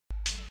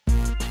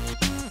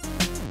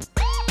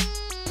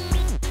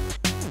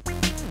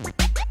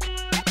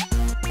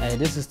Hey,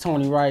 this is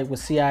Tony Wright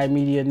with CI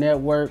Media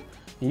Network,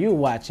 and you're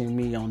watching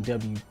me on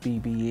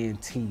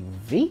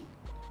WBBN-TV.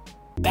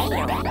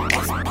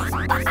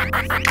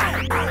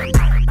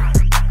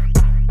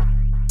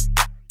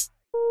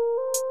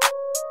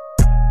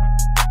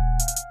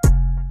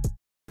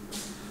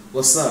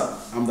 What's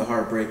up? I'm the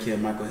Heartbreak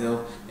Kid, Michael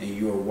Hill, and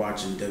you are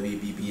watching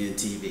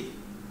WBBN-TV.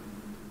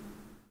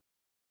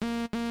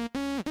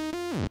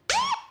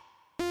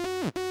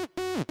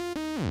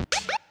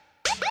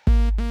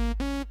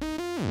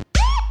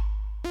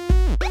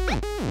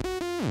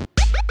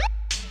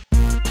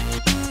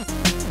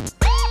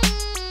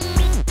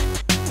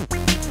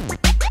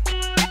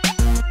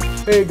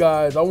 Hey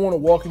guys, I want to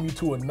welcome you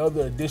to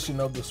another edition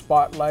of The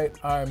Spotlight.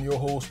 I am your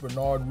host,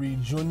 Bernard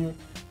Reed Jr.,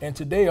 and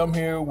today I'm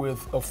here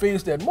with a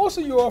face that most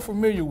of you are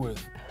familiar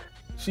with.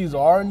 She's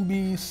an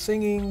R&B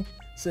singing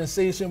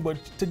sensation, but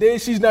today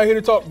she's not here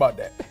to talk about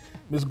that.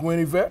 Miss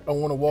GwenYvette, I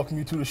want to welcome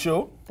you to the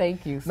show.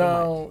 Thank you so much.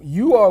 Now,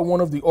 you are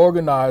one of the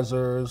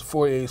organizers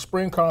for a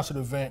spring concert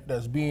event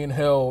that's being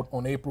held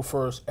on April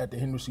 1st at the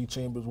Henry C.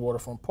 Chambers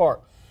Waterfront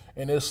Park.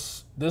 And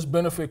this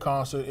benefit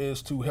concert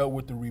is to help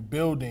with the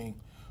rebuilding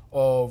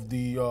of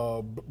the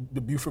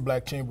Beaufort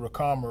Black Chamber of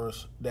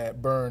Commerce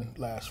that burned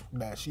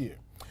last year.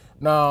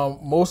 Now,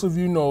 most of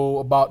you know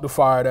about the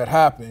fire that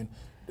happened.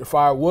 The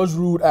fire was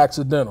ruled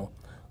accidental.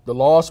 The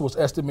loss was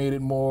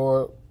estimated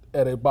more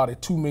at about a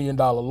 $2 million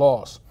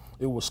loss.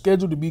 It was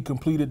scheduled to be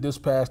completed this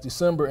past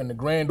December, and the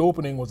grand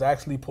opening was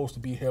actually supposed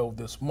to be held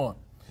this month.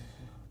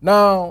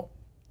 Now,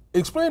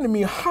 explain to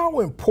me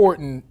how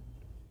important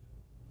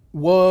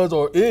was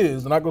or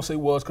is, and I'm not gonna say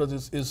was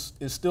because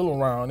it's still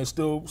around, it's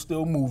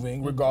still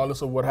moving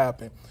regardless of what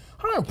happened.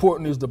 How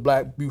important is the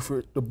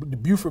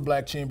Beaufort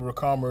Black Chamber of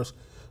Commerce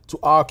to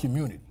our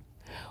community?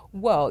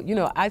 Well, you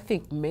know, I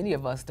think many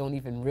of us don't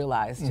even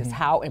realize just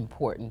how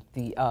important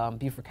the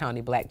Beaufort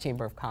County Black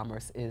Chamber of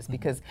Commerce is,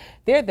 because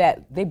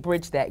they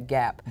bridge that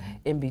gap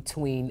in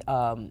between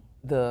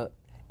the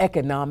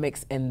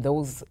economics and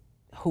those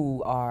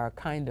who are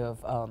kind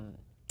of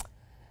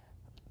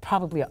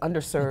probably an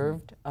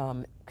underserved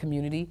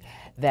community,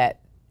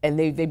 and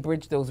they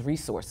bridge those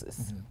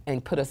resources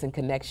and put us in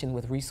connection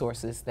with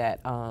resources that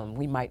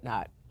we might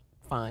not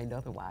find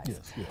otherwise.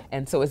 Yes, yeah.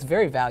 And so it's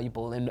very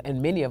valuable,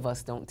 and many of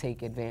us don't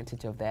take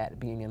advantage of that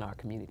being in our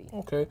community.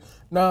 Okay.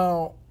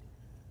 Now,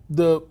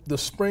 the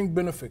spring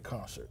benefit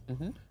concert.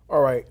 All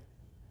right,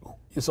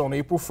 it's on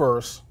April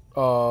 1st.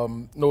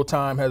 No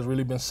time has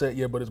really been set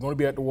yet, but it's going to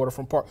be at the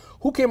Waterfront Park.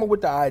 Who came up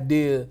with the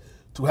idea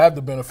to have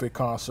the benefit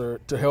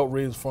concert to help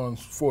raise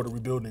funds for the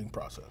rebuilding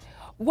process?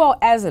 Well,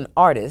 as an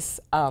artist,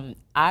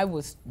 I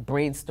was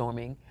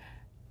brainstorming,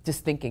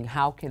 just thinking,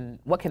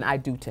 what can I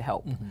do to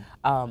help?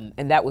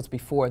 And that was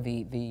before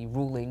the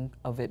ruling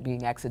of it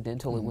being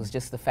accidental. It was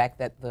just the fact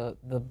that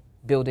the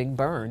building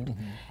burned.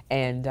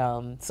 And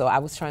so I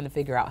was trying to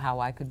figure out how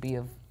I could be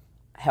of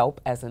help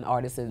as an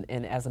artist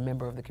and as a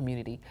member of the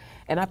community.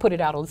 And I put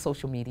it out on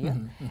social media,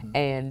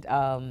 and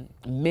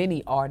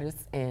many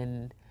artists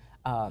and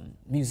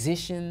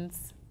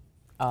musicians,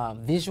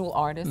 visual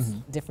artists,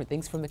 different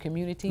things from the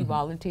community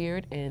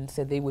volunteered and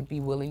said they would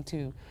be willing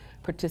to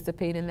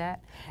participate in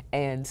that.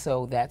 And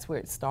so that's where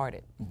it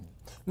started.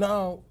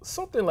 Now,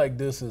 something like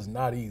this is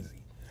not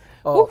easy.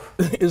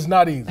 It's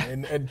not easy.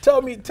 And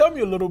tell me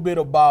a little bit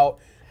about,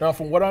 now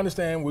from what I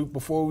understand,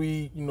 before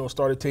we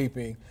started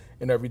taping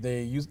and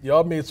everything,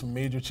 y'all made some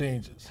major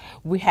changes.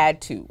 We had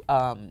to.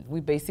 We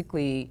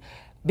basically,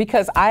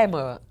 because I'm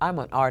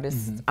an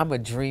artist, I'm a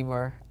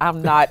dreamer,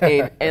 I'm not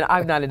an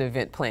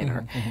event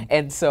planner.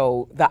 And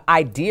so the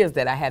ideas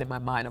that I had in my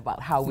mind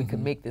about how we could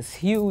make this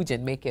huge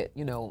and make it,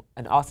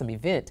 an awesome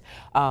event,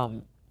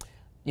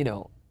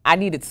 I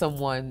needed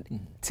someone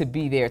to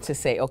be there to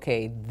say,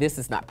 okay, this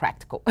is not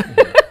practical.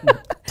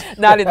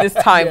 Not in this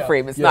time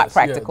frame, it's not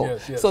practical.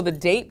 So the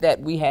date that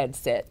we had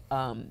set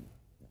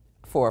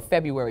for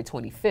February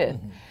 25th,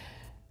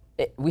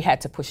 we had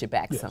to push it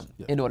back some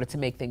in order to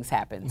make things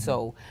happen.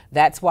 So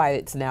that's why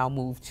it's now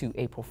moved to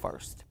April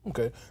 1st.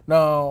 Okay.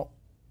 Now,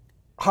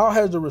 how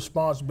has the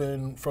response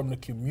been from the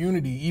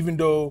community, even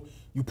though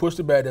you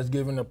pushed it back, that's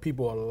given the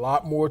people a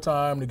lot more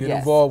time to get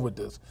involved with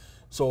this?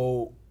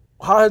 So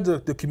how has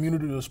the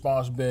community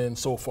response been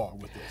so far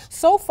with this?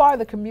 So far,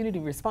 the community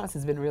response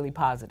has been really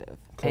positive.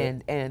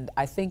 And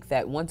I think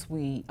that once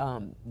we,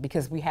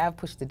 because we have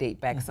pushed the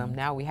date back some,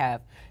 now we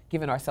have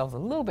given ourselves a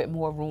little bit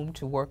more room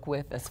to work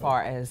with as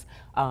far as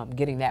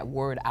getting that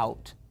word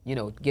out,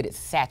 get it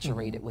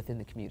saturated within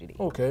the community.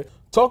 Okay.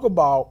 Talk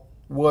about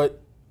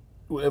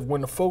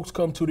when the folks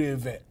come to the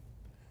event,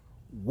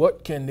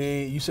 what can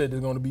you said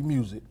there's going to be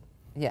music,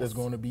 there's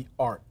going to be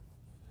art,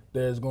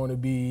 there's going to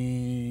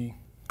be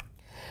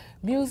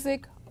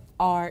music,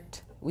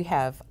 art, we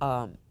have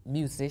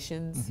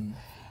musicians,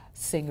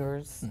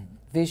 singers,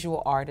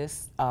 visual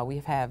artists. We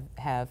have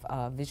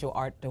visual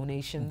art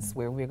donations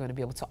where we're going to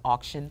be able to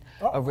auction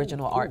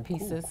original art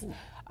pieces.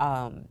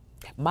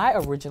 My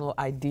original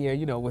idea,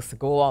 was to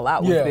go all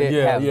out with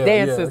it, have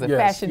dances, a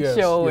fashion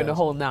show, and the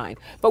whole nine.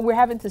 But we're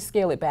having to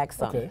scale it back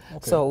some. Okay.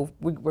 So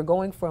we're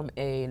going from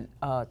a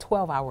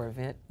 12-hour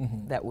event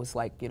that was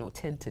like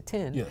 10 to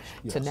 10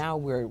 to now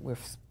we're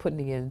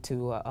putting it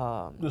into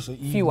a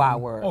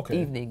few-hour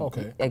evening.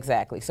 Okay.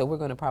 Exactly. So we're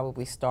going to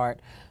probably start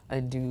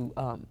and do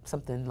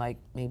something like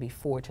maybe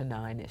 4 to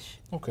 9-ish.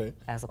 Okay.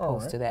 As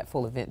opposed to that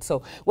full event.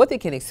 So what they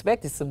can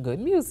expect is some good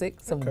music,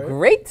 some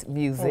great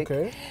music,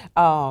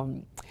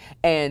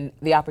 and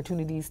the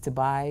opportunities to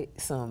buy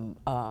some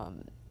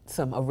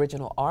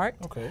original art,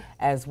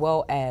 as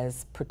well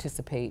as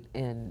participate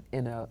in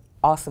an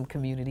awesome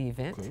community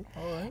event,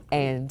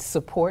 and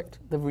support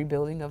the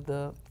rebuilding of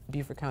the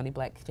Beaufort County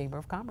Black Chamber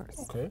of Commerce.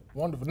 Okay,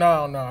 wonderful.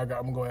 Now I'm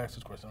going to ask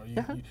this question.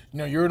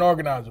 You're an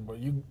organizer, but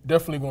you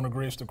definitely going to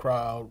grace the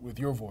crowd with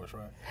your voice,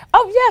 right?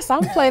 Oh yes,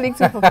 I'm planning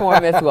to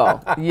perform as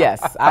well.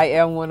 Yes, I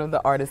am one of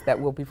the artists that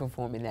will be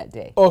performing that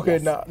day. Okay,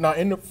 now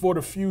for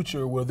the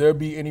future, will there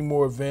be any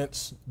more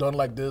events done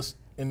like this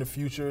in the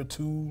future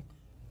to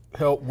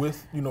help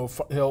with,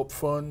 help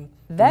fund?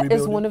 That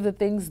is one of the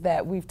things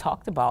that we've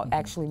talked about,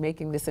 actually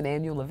making this an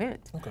annual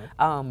event.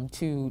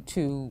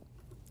 To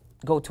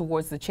go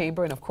towards the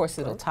chamber, and of course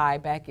it'll tie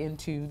back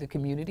into the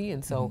community,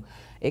 and so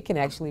it can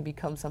actually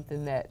become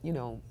something that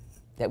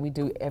that we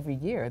do every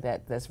year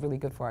that's really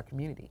good for our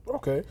community.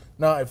 Okay.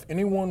 Now, if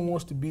anyone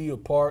wants to be a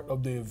part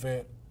of the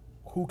event,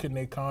 who can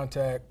they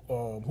contact?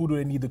 Who do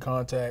they need to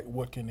contact?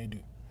 What can they do?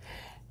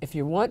 If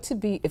you want to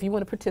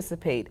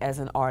participate as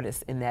an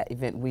artist in that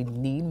event, we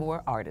need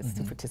more artists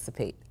to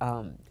participate.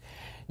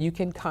 You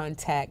can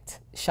contact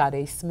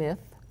Sade Smith.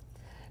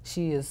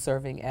 She is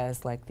serving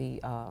as like the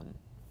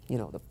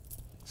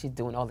she's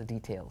doing all the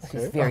details.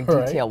 She's very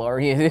detail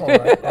oriented.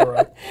 All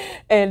right.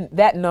 And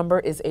that number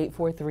is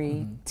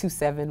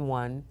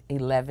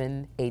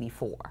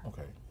 843-271-1184.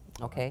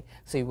 Okay,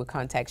 so you would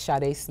contact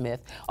Sade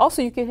Smith.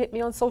 Also, you can hit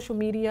me on social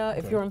media.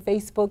 If you're on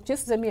Facebook,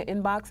 just send me an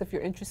inbox if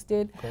you're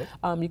interested.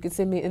 You can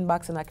send me an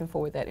inbox and I can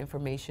forward that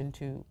information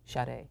to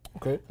Sade.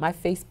 My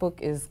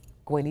Facebook is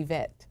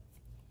GwenYvette.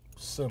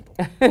 Simple.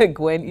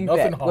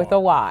 GwenYvette with a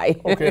Y.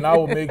 And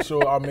I'll make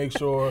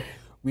sure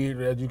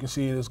as you can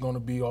see, it's going to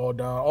be all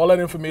down. All that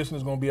information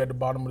is going to be at the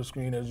bottom of the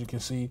screen, as you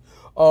can see.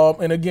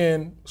 And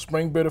again,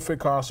 Spring Benefit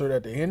Concert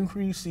at the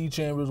Henry C.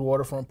 Chambers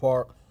Waterfront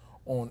Park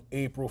on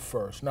April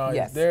 1st. Now,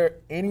 is there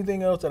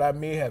anything else that I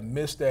may have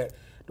missed that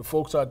the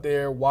folks out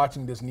there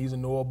watching this needs to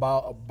know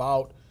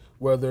about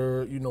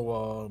whether,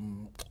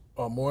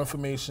 more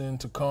information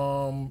to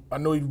come? I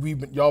know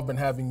y'all been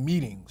having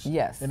meetings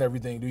and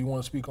everything. Do you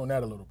want to speak on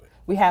that a little bit?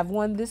 We have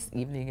one this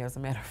evening, as a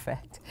matter of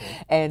fact,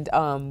 and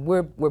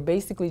we're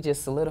basically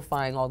just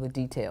solidifying all the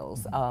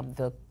details.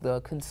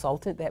 The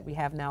consultant that we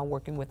have now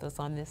working with us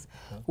on this,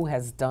 who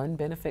has done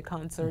benefit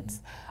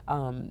concerts,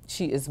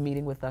 she is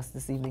meeting with us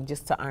this evening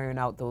just to iron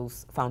out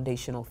those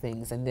foundational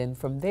things, and then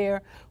from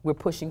there we're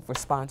pushing for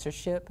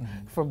sponsorship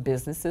from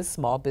businesses,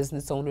 small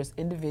business owners,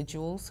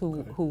 individuals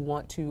who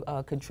want to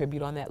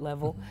contribute on that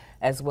level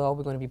as well.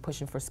 We're going to be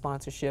pushing for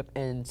sponsorship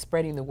and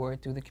spreading the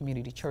word through the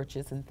community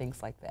churches and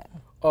things like that.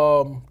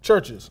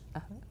 Churches,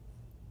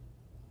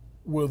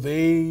 will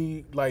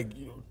they, like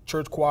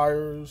church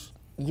choirs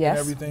and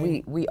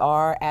everything? We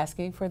are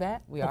asking for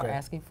that. We are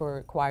asking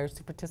for choirs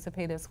to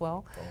participate as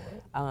well.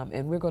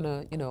 And we're going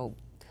to,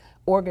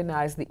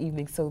 organize the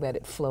evening so that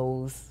it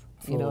flows.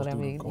 You know what I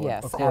mean?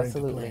 Yes,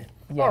 absolutely.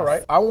 Yes. All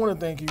right. I want to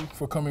thank you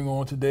for coming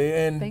on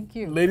today. And thank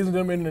you. Ladies and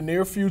gentlemen, in the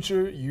near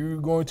future, you're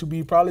going to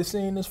be probably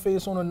seeing this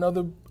face on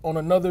another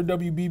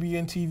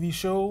WBBN-TV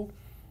show.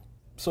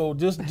 So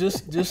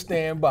just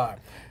stand by.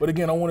 But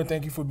again, I want to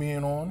thank you for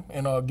being on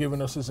and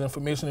giving us this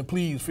information. And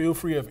please feel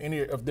free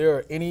if there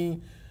are any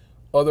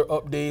other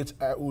updates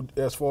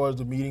as far as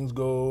the meetings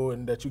go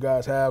and that you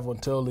guys have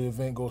until the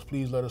event goes,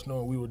 please let us know,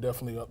 and we will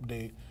definitely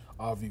update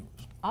our viewers.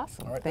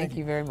 Awesome. All right, thank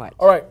you very much.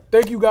 All right.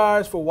 Thank you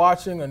guys for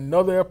watching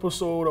another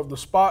episode of The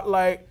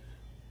Spotlight.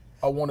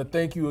 I want to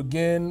thank you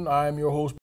again. I am your host,